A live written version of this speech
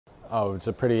Oh, it's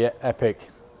a pretty epic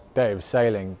day of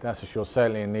sailing, that's for sure.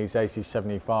 Certainly in these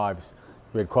AC75s,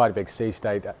 we had quite a big sea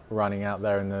state running out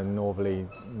there in the northerly,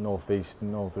 northeast,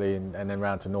 northerly, and then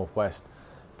round to northwest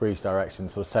breeze direction,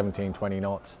 so 17, 20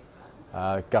 knots.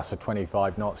 Gusts of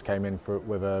 25 knots came in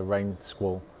with a rain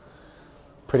squall.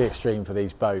 Pretty extreme for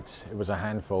these boats. It was a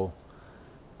handful.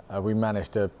 We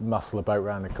managed to muscle the boat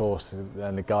around the course,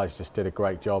 and the guys just did a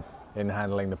great job in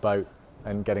handling the boat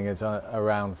and getting us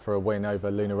around for a win over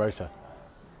Luna Rossa.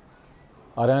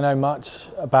 I don't know much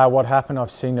about what happened. I've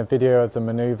seen a video of the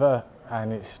manoeuvre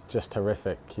and it's just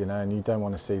horrific, you know, and you don't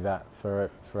want to see that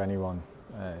for anyone,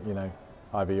 you know,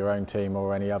 either your own team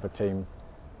or any other team.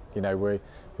 You know,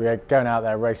 we are going out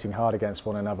there racing hard against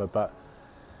one another, but,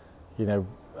 you know,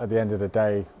 at the end of the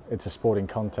day, it's a sporting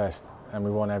contest and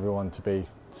we want everyone to be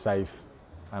safe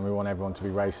and we want everyone to be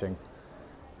racing.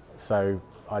 So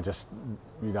I just,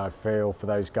 you know, feel for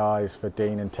those guys, for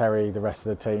Dean and Terry, the rest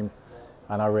of the team,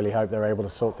 and I really hope they're able to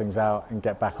sort things out and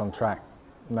get back on track.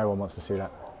 No one wants to see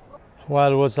that.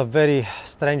 Well, it was a very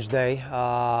strange day,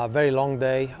 very long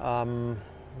day,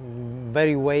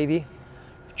 very wavy,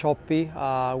 choppy,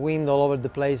 wind all over the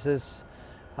places.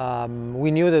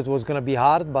 We knew that it was going to be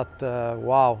hard, but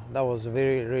wow, that was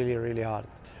really hard.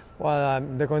 Well,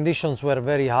 the conditions were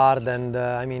very hard, and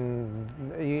I mean,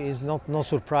 it's no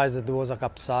surprise that there was a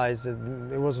capsize. It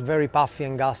was very puffy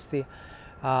and gusty,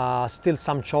 still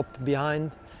some chop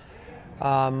behind,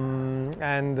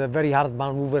 and very hard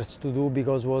maneuvers to do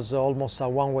because it was almost a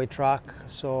one-way track.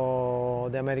 So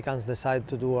the Americans decided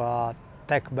to do a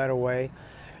tack better way,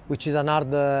 which is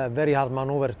another very hard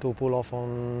maneuver to pull off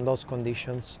on those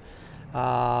conditions.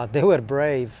 They were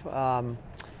brave.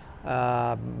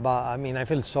 But I mean, I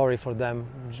feel sorry for them,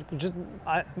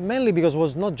 mainly because it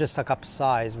was not just a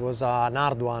capsize, it was an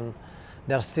hard one.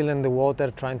 They're still in the water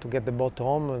trying to get the boat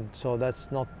home, so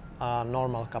that's not a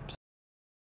normal capsize.